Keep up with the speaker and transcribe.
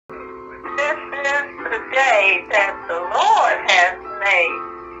day that the Lord has made.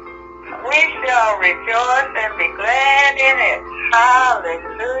 We shall rejoice and be glad in it.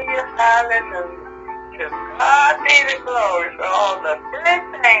 Hallelujah, hallelujah. To God be the glory for all the good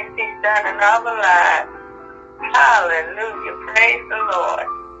things he's done in our lives. Hallelujah, praise the Lord.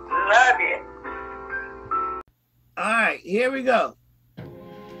 Love you. All right, here we go.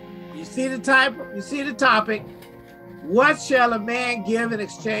 You see the topic. What shall a man give in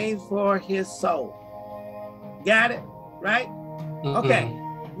exchange for his soul? Got it? Right? Okay.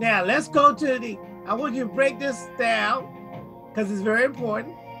 Now let's go to I want you to break this down because it's very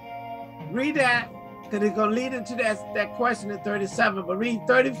important. Read that because it's going to lead into that question in 37. But read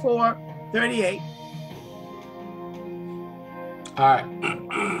 34, 38. All right.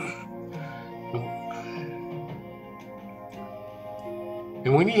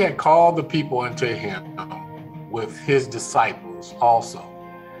 And when he had called the people unto him with his disciples also,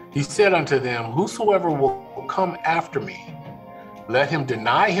 he said unto them, whosoever will come after me, let him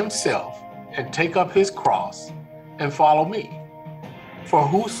deny himself and take up his cross and follow me. For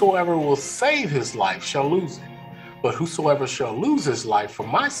whosoever will save his life shall lose it, but whosoever shall lose his life for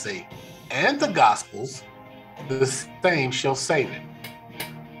my sake and the gospel's, the same shall save it.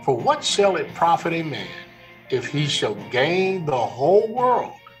 For what shall it profit a man if he shall gain the whole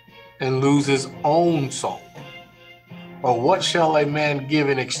world and lose his own soul? Or what shall a man give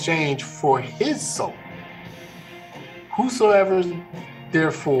in exchange for his soul? Whosoever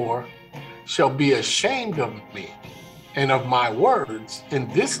therefore shall be ashamed of me and of my words in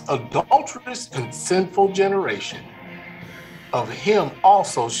this adulterous and sinful generation, of him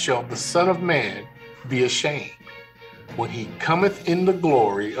also shall the Son of Man be ashamed, when he cometh in the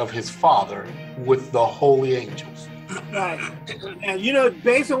glory of his Father with the holy angels. Right. And you know,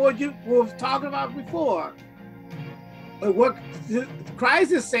 based on what you were talking about before, what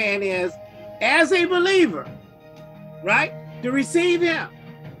Christ is saying is, as a believer, right, to receive him,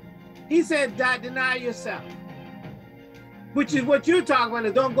 he said, deny yourself, which is what you're talking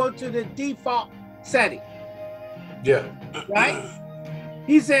about. Don't go to the default setting. Yeah. Right?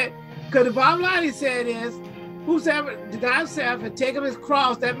 He said, because the bottom line he said is, whosoever deny himself and take up his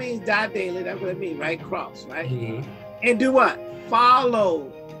cross, that means die daily. That's what it means, right? Cross, right? And do what?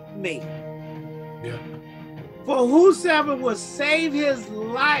 Follow me. Yeah. For whosoever will save his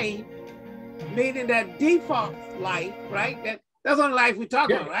life, meaning that default life, right? That's on life we're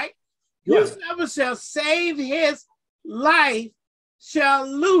talking about, right? Yeah. Whosoever shall save his life shall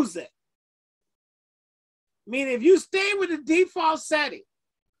lose it. Meaning if you stay with the default setting,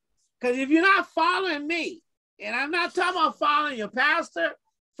 because if you're not following me, and I'm not talking about following your pastor,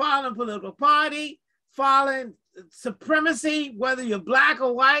 following a political party, following supremacy, whether you're black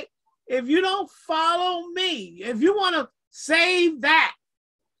or white, if you don't follow me, if you want to save that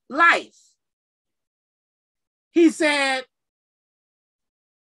life, he said,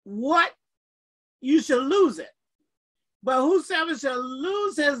 what? You shall lose it. But whosoever shall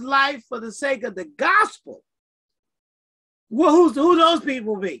lose his life for the sake of the gospel, well, who those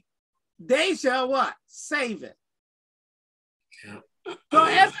people be? They shall what? Save it. Yeah. So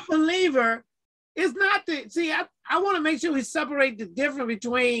as a believer, it's not I want to make sure we separate the difference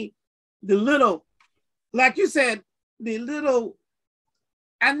between the little, like you said, the little,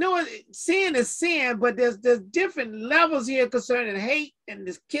 I know sin is sin, but there's different levels here concerning hate and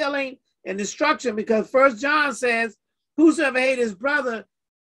this killing and destruction, because 1 John says, whosoever hates his brother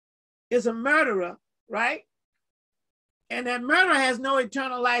is a murderer, right? And that murderer has no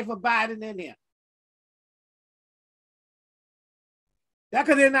eternal life abiding in him. That's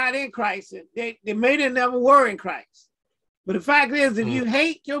because they're not in Christ. They may never were in Christ. But the fact is, if you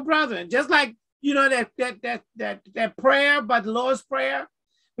hate your brother, and just like, you know, that prayer by the Lord's Prayer,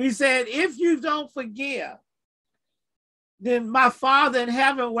 he said, if you don't forgive, then my Father in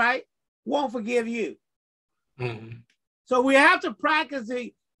heaven, right, won't forgive you. So we have to practice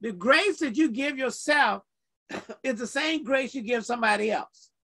the grace that you give yourself is the same grace you give somebody else.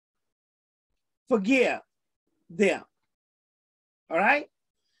 Forgive them. All right?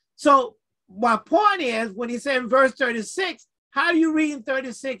 So my point is, when he said in verse 36, how are you reading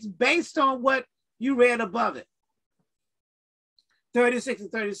 36 based on what you read above it? 36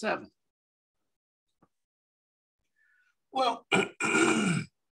 and 37. Well,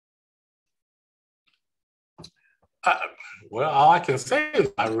 all I can say is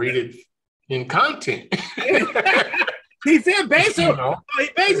I read it in content. He said basically, he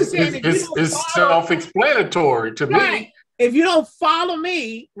basically said it's self-explanatory to me. If you don't follow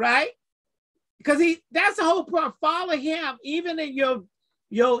me, right? Because that's the whole point. Follow him, even in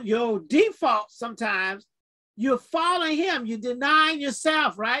your default. Sometimes you're following him. You're denying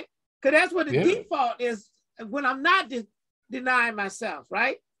yourself, right? Because that's what the default is when I'm not denying myself,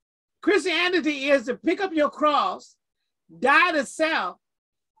 right? Christianity is to pick up your cross, die to self,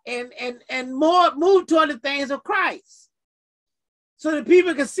 and more move toward the things of Christ. So that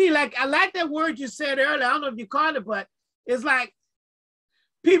people can see, like, I like that word you said earlier. I don't know if you caught it, but it's like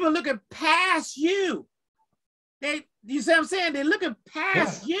people looking past you. You see what I'm saying? They're looking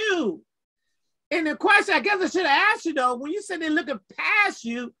past you. And the question I guess I should have asked you though, when you said they're looking past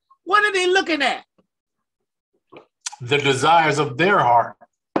you, what are they looking at? The desires of their heart.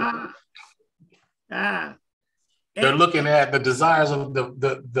 They're looking at the desires of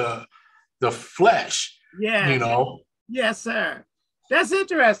the flesh. Yeah. You know. Yes, sir. That's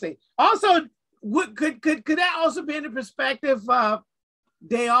interesting. Also, could that also be in the perspective of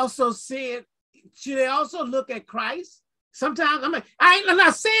they also see it? Should they also look at Christ? Sometimes I'm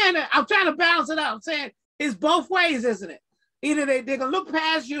not saying it. I'm trying to balance it out. I'm saying it's both ways, isn't it? Either they're gonna look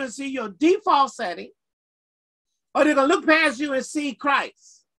past you and see your default setting, or they're gonna look past you and see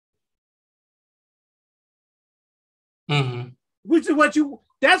Christ. Mm-hmm. Which is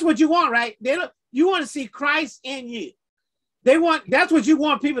that's what you want, right? You want to see Christ in you. That's what you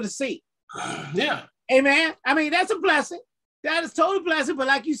want people to see. Yeah. Amen. I mean, that's a blessing. That is total blessing. But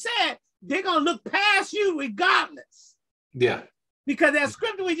like you said, they're going to look past you regardless. Yeah. Because that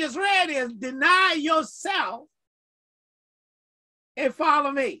scripture we just read is deny yourself and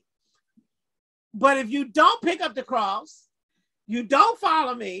follow me. But if you don't pick up the cross, you don't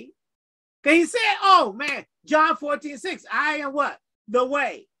follow me. Because he said, oh man, John 14:6, I am what? The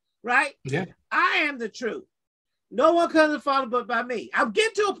way, right? Yeah. I am the truth. No one comes to Father but by me. I'll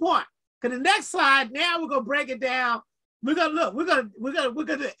get to a point. Because the next slide, now we're gonna break it down. We're gonna look. We're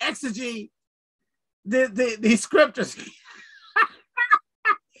gonna exegete the scriptures.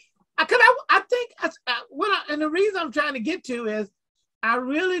 I think and the reason I'm trying to get to is I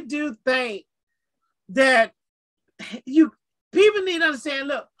really do think that people need to understand.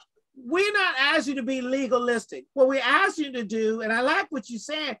 Look, we're not asking you to be legalistic. What we ask you to do, and I like what you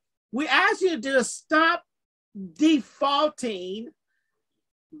said, we ask you to do is stop defaulting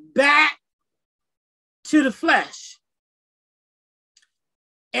back to the flesh.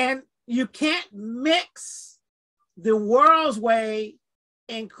 And you can't mix the world's way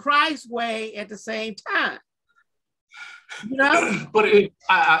and Christ's way at the same time. You know? But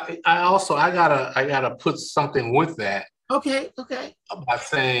I gotta put something with that. Okay. By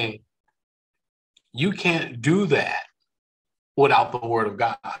saying you can't do that without the word of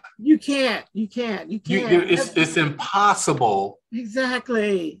God. You can't. It's impossible.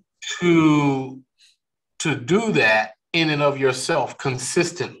 Exactly. To do that in and of yourself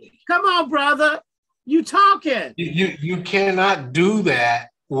consistently. Come on, brother. You talking. You cannot do that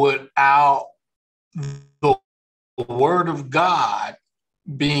without the word of God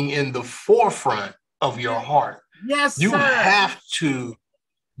being in the forefront of your heart. Yes, you sir. have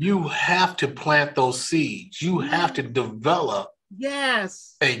to plant those seeds. You have to develop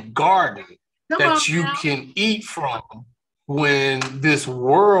a garden you can eat from when this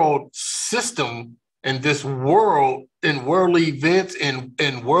world system and this world and worldly events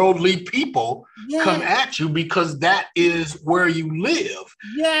and worldly people come at you, because that is where you live.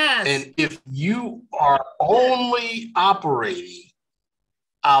 Yes. And if you are only operating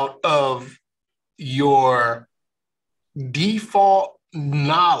out of your default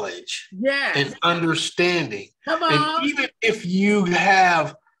knowledge and understanding, and even if you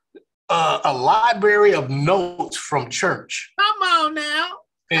have a library of notes from church, come on now,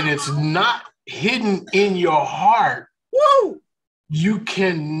 and it's not hidden in your heart, you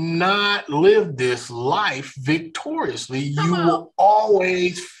cannot live this life victoriously. You will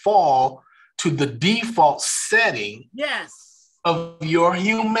always fall to the default setting of your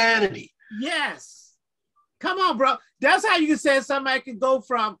humanity. Yes. Come on, bro. That's how you can say somebody can go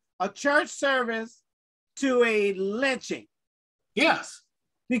from a church service to a lynching. Yes.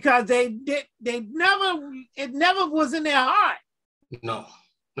 Because it never was in their heart. No.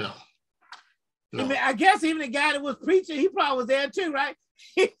 I mean, I guess even the guy that was preaching, he probably was there too, right?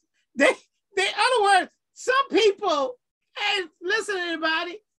 In other words, some people, hey, listen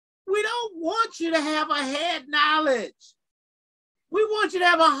everybody, we don't want you to have a head knowledge. We want you to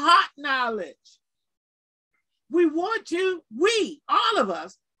have a heart knowledge. We want all of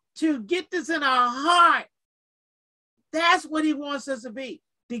us, to get this in our heart. That's what he wants us to be,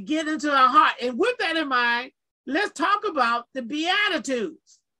 to get into our heart. And with that in mind, let's talk about the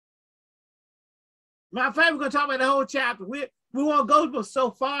Beatitudes. Matter of fact, we're going to talk about the whole chapter. We won't go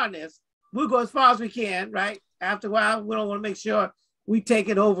so far in this. We'll go as far as we can, right? After a while, we don't want to make sure we take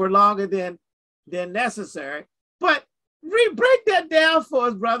it over longer than necessary. But Break that down for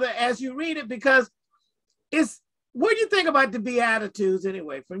us, brother, as you read it, because what do you think about the Beatitudes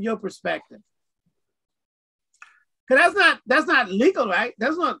anyway, from your perspective? Because that's not legal, right?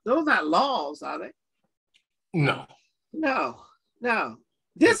 Those not laws, are they? No.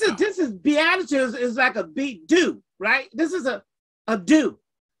 This is Beatitudes is like a do, right? This is a do.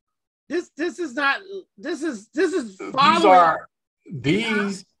 This is following.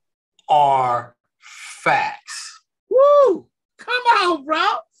 These are facts. Woo! Come on, bro.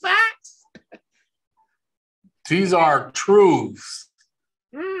 Facts. These are truths.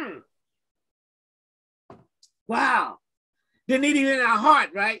 Wow. They need it in our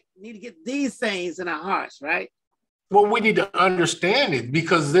heart, right? We need to get these things in our hearts, right? Well, we need to understand it,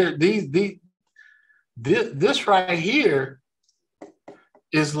 because this right here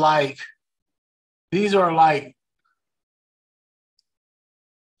is like, these are like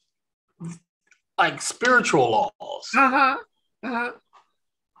spiritual laws.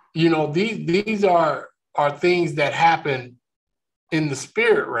 You know, these are things that happen in the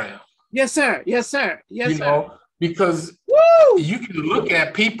spirit realm. Yes, sir. Yes, sir. Yes, sir. Know, because Woo! you can look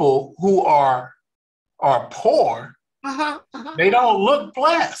at people who are poor. They don't look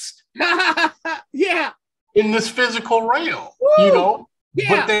blessed. Yeah. In this physical realm, Woo! you know,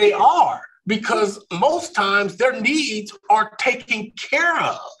 yeah. But they are, because most times their needs are taken care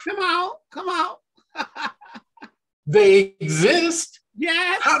of. Come on. They exist.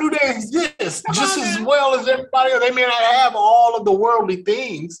 Yes. How do they exist? Just as well as everybody else. They may not have all of the worldly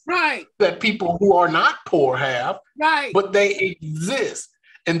things that people who are not poor have, but they exist,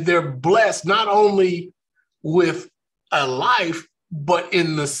 and they're blessed not only with a life, but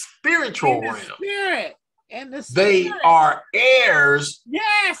in the spiritual realm. Spirit. And the spirit. They are heirs.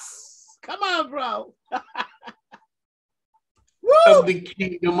 Yes. Come on, bro. Of the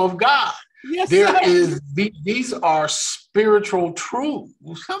kingdom of God. Yes, these are spiritual truths.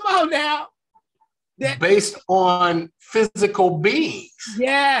 Come on now. Based on physical beings.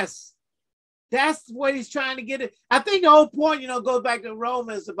 Yes. That's what he's trying to get at. I think the whole point, goes back to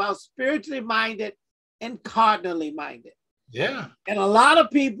Romans about spiritually minded and cardinally minded. Yeah. And a lot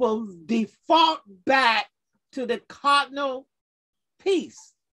of people default back to the cardinal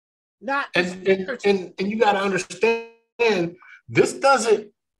piece. And you got to understand, this doesn't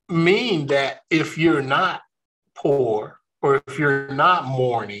mean that if you're not poor, or if you're not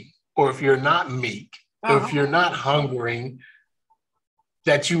mourning, or if you're not meek, or if you're not hungering,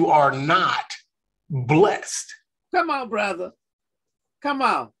 that you are not blessed. Come on, brother. Come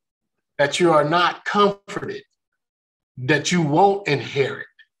on. That you are not comforted, that you won't inherit,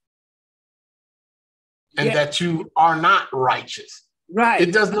 and that you are not righteous. Right.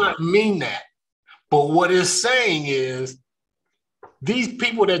 It does not mean that. But what it's saying is, these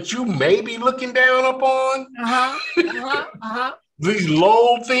people that you may be looking down upon, these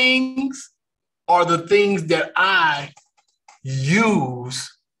low things are the things that I use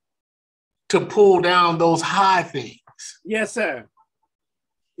to pull down those high things. Yes, sir.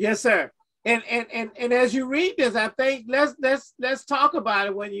 Yes, sir. And as you read this, I think let's talk about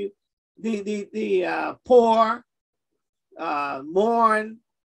it. When you the poor, mourn,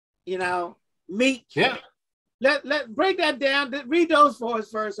 meek. Yeah. Let break that down. Read those for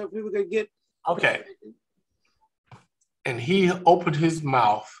us first, so people can get. Okay. And he opened his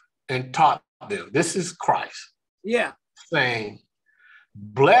mouth and taught them. This is Christ. Yeah. Saying,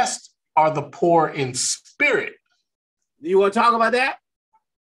 blessed are the poor in spirit. Do you want to talk about that?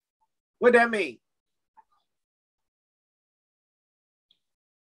 What that mean?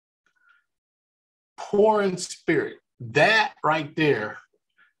 Poor in spirit. That right there,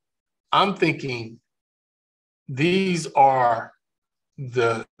 I'm thinking these are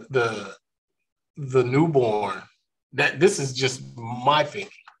the newborn. That this is just my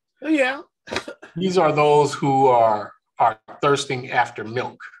thinking. Yeah. These are those who are thersting after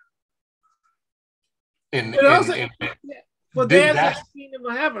milk. For theirs is the kingdom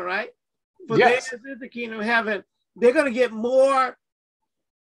of heaven, right? For theirs is the kingdom of heaven. They're going to get more.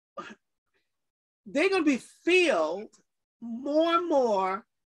 They're going to be filled more and more.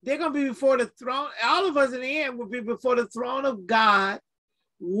 They're going to be before the throne. All of us in the end will be before the throne of God,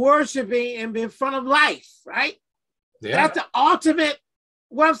 worshiping and be in front of life, right? Yeah. That's the ultimate.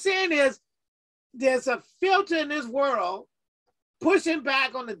 What I'm saying is, there's a filter in this world pushing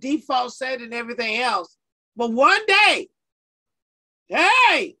back on the default set and everything else. But one day,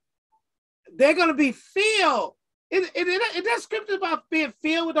 hey, they're going to be filled. Is that scripture about being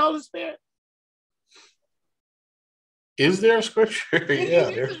filled with the Holy Spirit? Is there a scripture? Yeah.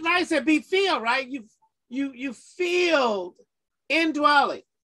 It's nice to be filled, right? You filled, indwelling,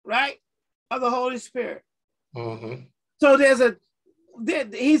 right, of the Holy Spirit. Mm-hmm. So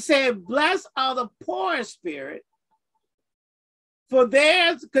he said, blessed are the poor in spirit, for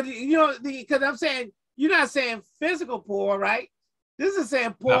theirs, because I'm saying, you're not saying physical poor, right? This is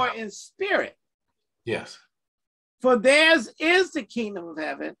saying poor in spirit. Yes. For theirs is the kingdom of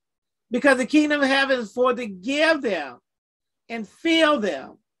heaven, because the kingdom of heaven is for to give them and fill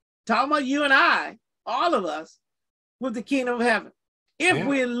them. Talking about you and I, all of us, with the kingdom of heaven, if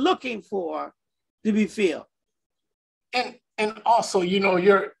we're looking for to be filled. And also,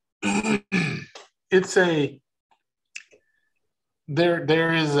 it's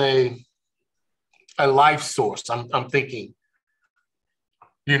there is a life source. I'm thinking,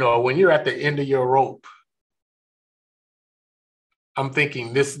 when you're at the end of your rope, I'm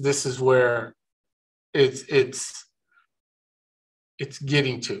thinking this is where it's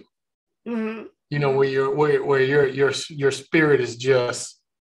getting to. Mm-hmm. Where your spirit is just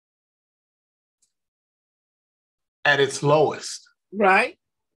at its lowest. Right.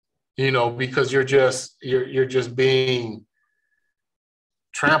 Because you're just being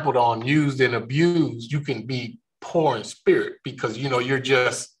trampled on, used and abused. You can be poor in spirit because you're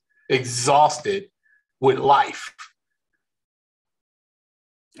just exhausted with life.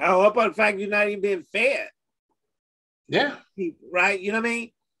 Oh, up on the fact you're not even being fed. Yeah. People, right? You know what I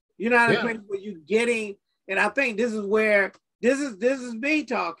mean? You're not a place where you're getting, and I think this is where this is me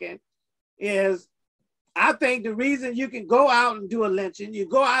talking, is I think the reason you can go out and do a lynching, you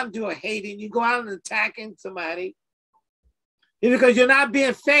go out and do a hating, you go out and attacking somebody, is because you're not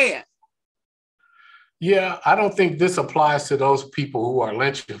being fed. Yeah, I don't think this applies to those people who are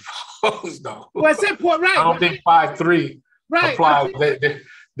lynching folks, though. Well, it's important, right? I don't think 5:3 applies.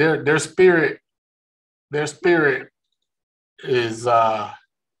 Their spirit is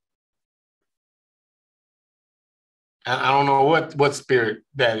I don't know what spirit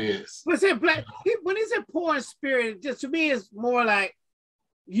that is. When he said poor in spirit, just to me, it's more like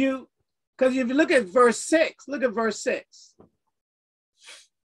because if you look at verse 6, look at verse 6.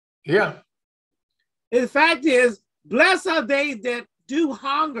 Yeah. The fact is, blessed are they that do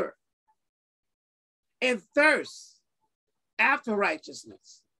hunger and thirst after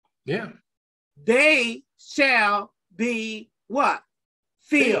righteousness. Yeah. They shall be what?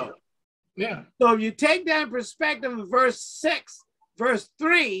 Filled. Yeah. So if you take that in perspective of verse 6, verse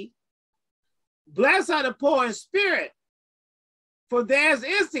 3, blessed are the poor in spirit, for theirs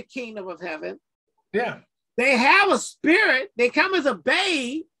is the kingdom of heaven. Yeah. They have a spirit. They come as a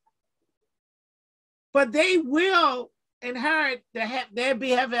babe, but they will inherit their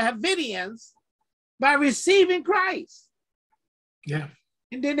Havidians by receiving Christ. Yeah.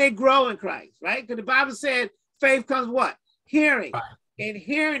 And then they grow in Christ, right? Because the Bible said faith comes what? Hearing. Right. And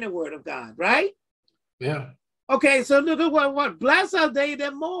hearing the word of God, right? Yeah. Okay, so look at what blessed are they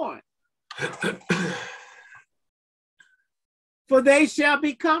that mourn, for they shall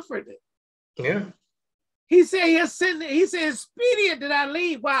be comforted. Yeah. He said expedient that I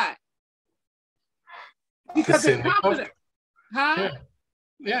leave. Why? Because the comforter. Huh?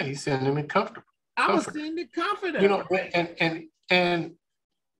 Yeah, he's sending me comfortable. I was sending the comforter. And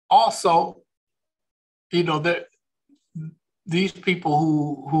also, that these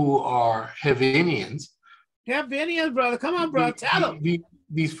people who are Havinians, brother, come on, brother, tell them.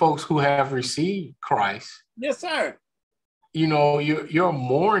 These folks who have received Christ. Yes, sir. Your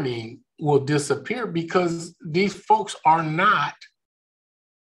mourning will disappear because these folks are not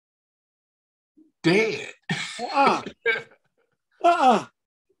dead. That's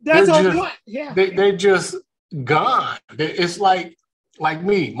all what. Yeah. They're just gone. It's like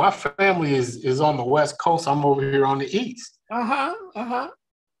me. My family is on the West Coast. I'm over here on the East. I'm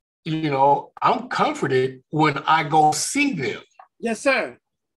comforted when I go see them. Yes, sir.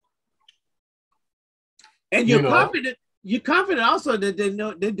 And you're confident. You're confident also that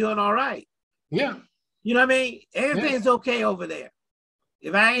they're doing all right. Yeah. You know what I mean? Everything's okay over there.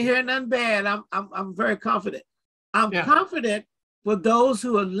 If I ain't hearing nothing bad, I'm very confident. I'm confident for those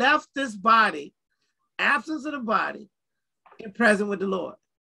who have left this body, absence of the body, and present with the Lord.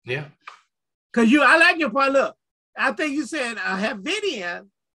 Yeah. Because I like your part. Look, I think you said a Havidian,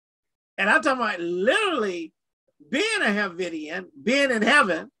 and I'm talking about literally being a Havidian, being in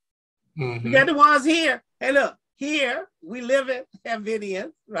heaven. Mm-hmm. We got the ones here. Hey, look, here we live in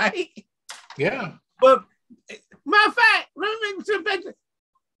Havidians, right? Yeah. But matter of fact, let me make some picture.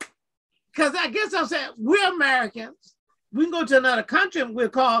 Because I guess I'm saying we're Americans. We can go to another country and we're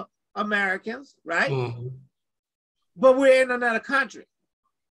called Americans, right? Mm-hmm. But we're in another country.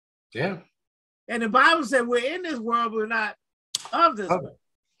 Yeah. And the Bible said we're in this world, but we're not of this world.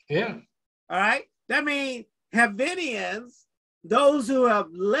 Yeah. All right. That means Havidians, those who have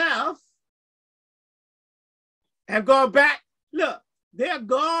left, have gone back. Look, they're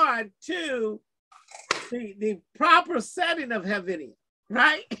gone to the proper setting of heaven,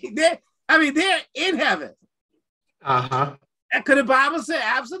 right? They're in heaven. Uh-huh. Because the Bible says,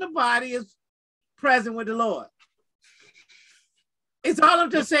 absent the body is present with the Lord. It's all I'm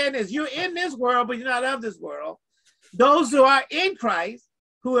just saying is you're in this world, but you're not of this world. Those who are in Christ,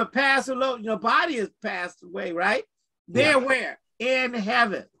 who have passed along, your body has passed away, right? They're where? In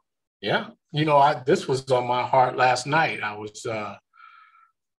heaven. Yeah. You know, this was on my heart last night. I was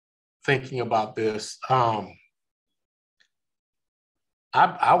thinking about this. I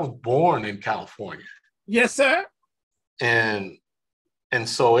was born in California. Yes, sir. And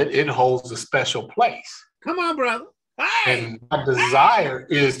so it holds a special place. Come on, brother. Hey. And my desire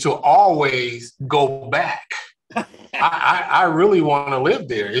is to always go back. I really want to live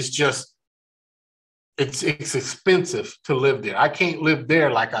there. It's just, it's expensive to live there. I can't live there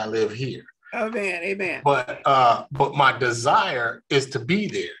like I live here. Amen, amen. But my desire is to be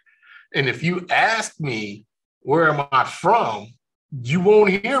there. And if you ask me, where am I from? You won't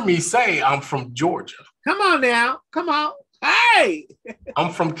hear me say I'm from Georgia. Come on now. Come on. Hey.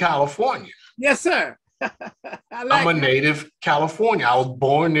 I'm from California. Yes, sir. I'm a native California. I was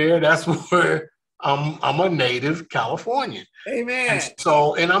born there. That's where I'm a native Californian. Amen.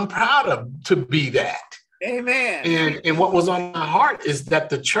 And I'm proud to be that. Amen. And what was on my heart is that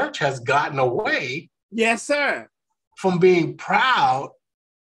the church has gotten away. Yes, sir. From being proud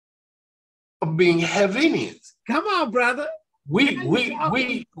of being Heavenians. Come on, brother. We're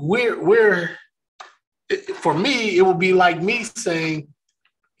for me, it would be like me saying,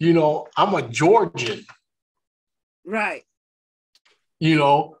 you know, I'm a Georgian. Right. You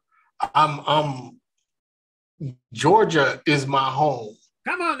know, I'm Georgia is my home.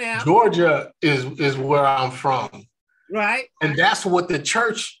 Come on now. Georgia is where I'm from. Right. And that's what the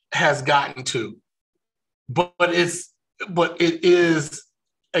church has gotten to. But it is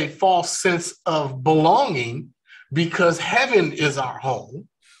a false sense of belonging because heaven is our home.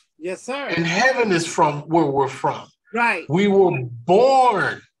 Yes, sir. And heaven is from where we're from. Right. We were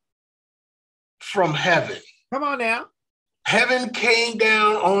born from heaven. Come on now. Heaven came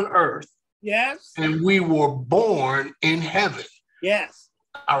down on earth. Yes. And we were born in heaven. Yes.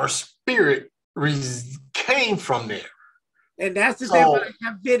 Our spirit came from there. And that's the thing about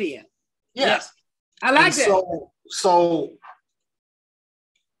Davidian. Yes. I like that. So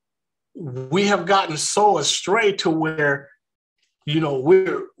we have gotten so astray to where, you know,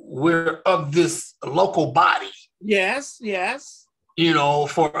 we're of this local body. Yes, yes. You know,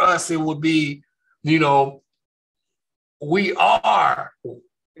 for us, it would be, you know, we're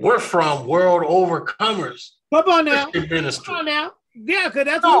from World Overcomers. Come on now. Ministry. Come on now. Yeah, because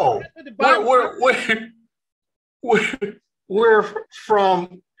that's what the Bible. We're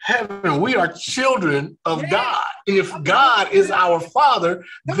from heaven. We are children of God. And if God is our Father,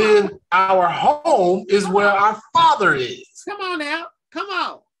 then our home is where our Father is. Come on now. Come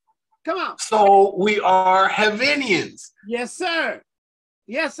on. Come on. So we are Heavenians. Yes, sir.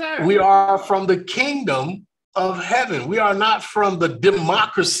 Yes, sir. We are from the kingdom of heaven. We are not from the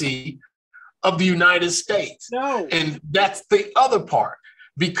democracy of the United States. No. And that's the other part,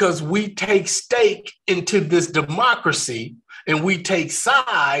 because we take stake into this democracy and we take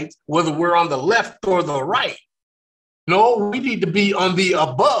sides, whether we're on the left or the right. No, we need to be on the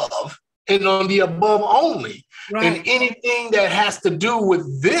above and on the above only. Right. And anything that has to do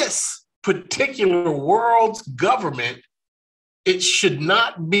with this particular world's government, it should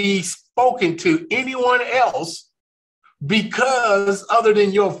not be spoken to anyone else, because other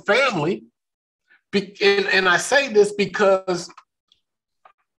than your family. And I say this because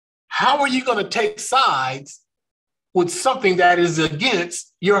how are you going to take sides with something that is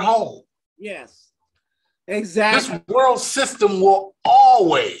against your home? Yes, exactly. This world system will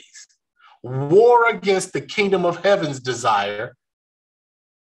always war against the kingdom of heaven's desire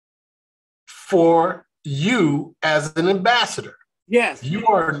for you as an ambassador. Yes. You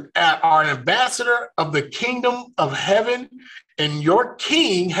are an ambassador of the kingdom of heaven, and your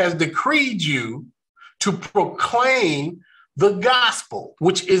king has decreed you to proclaim the gospel,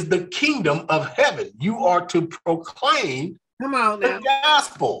 which is the kingdom of heaven. You are to proclaim the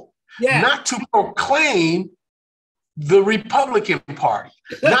gospel, not to proclaim the Republican Party,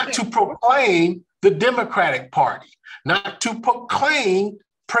 not to proclaim the Democratic Party, not to proclaim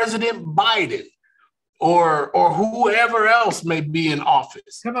President Biden or whoever else may be in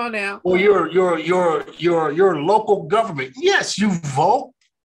office. Come on now. Or your local government. Yes, you vote.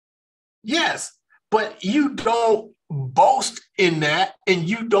 Yes, but you don't boast in that, and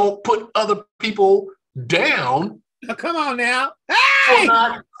you don't put other people down Now, come on now. For Hey!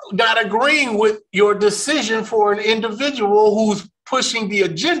 not agreeing with your decision for an individual who's pushing the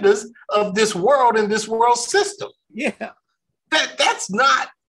agendas of this world and this world system. Yeah. That's not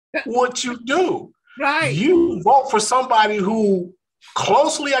what you do. Right. You vote for somebody who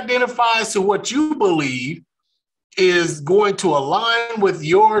closely identifies to what you believe is going to align with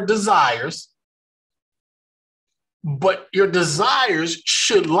your desires, but your desires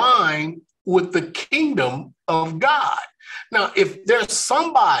should line with the kingdom of God. Now, if there's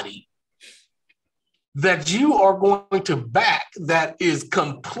somebody that you are going to back that is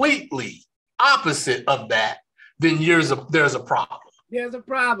completely opposite of that, then there's a problem. There's a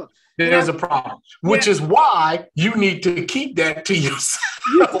problem. There's a problem, which is why you need to keep that to yourself.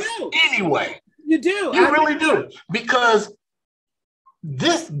 You do. Anyway. You do. You really do. Because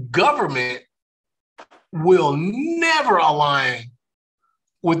this government will never align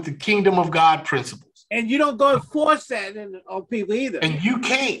with the kingdom of God principles. And you don't go force that on people either. And you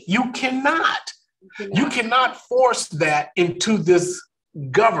cannot. You cannot force that into this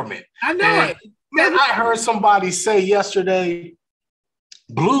government. I know it. Man, I heard somebody say yesterday,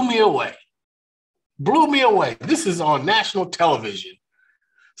 blew me away. Blew me away. This is on national television.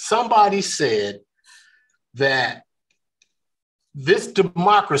 Somebody said that this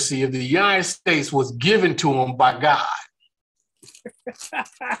democracy of the United States was given to them by God.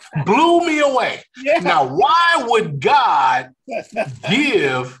 Blew me away. Yeah. Now, why would God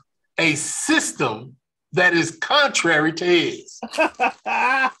give a system that is contrary to his?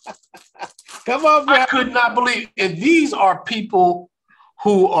 Come on, bro. I could not believe. And these are people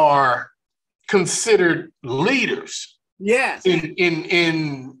who are considered leaders. Yes.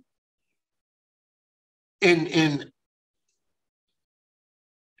 In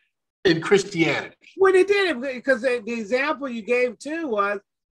Christianity. Well, they did it because the example you gave too was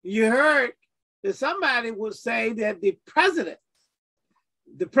you heard that somebody would say that the president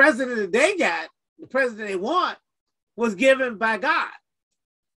that they got, the president they want, was given by God.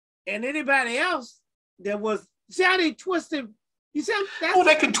 And anybody else that was, see how they twisted, you see, well,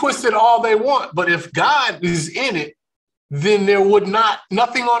 they can twist it all they want, but if God is in it, then there would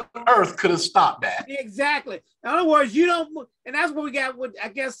nothing on earth could have stopped that. Exactly. In other words, you don't, and that's what we got with, I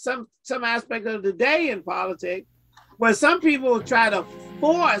guess, some aspect of the day in politics, where some people try to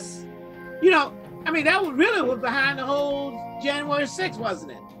force, I mean, that was really was behind the whole January 6th,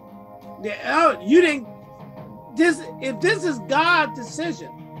 wasn't it? If this is God's decision,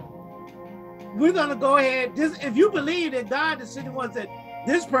 we're going to go ahead. If you believe that God's decision was that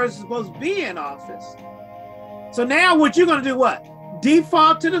this person is supposed to be in office, so now what you're going to do, what?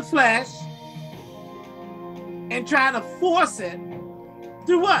 Default to the flesh and try to force it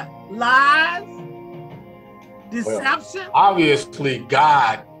through what? Lies? Deception? Well, obviously,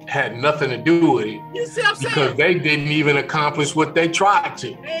 God had nothing to do with it. You see what I'm saying? Because they didn't even accomplish what they tried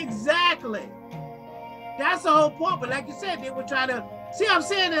to. Exactly. That's the whole point. But like you said, they would try to, see what I'm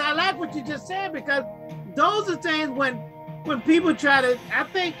saying? And I like what you just said, because those are things when people try to, I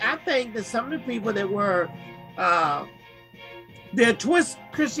think that some of the people that were, they twist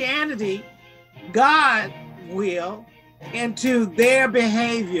Christianity, God will, into their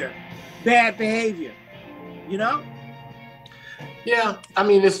behavior, bad behavior, Yeah, I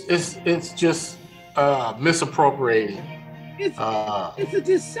mean, it's just misappropriating. It's a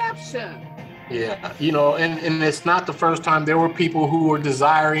deception. Yeah, and it's not the first time. There were people who were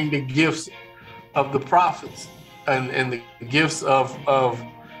desiring the gifts of the prophets and the gifts of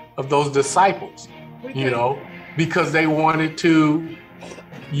those disciples, because they wanted to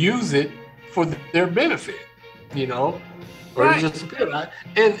use it for their benefit, or right. Just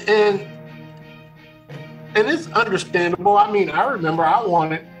and it's understandable. I mean, I remember I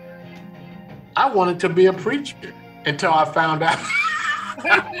wanted to be a preacher until I found out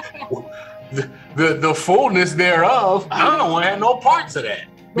the fullness thereof. I don't want to have no parts of that,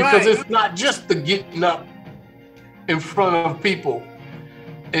 because It's not just the getting up in front of people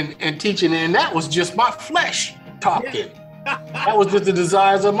and teaching, and that was just my flesh talking. Yeah. That was just the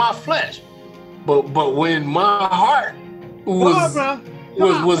desires of my flesh. But when my heart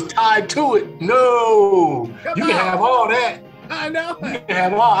was tied to it, no, you can have all that. I know. You can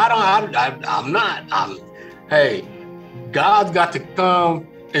have all. Hey, God's got to come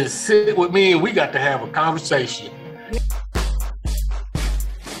and sit with me, and we got to have a conversation.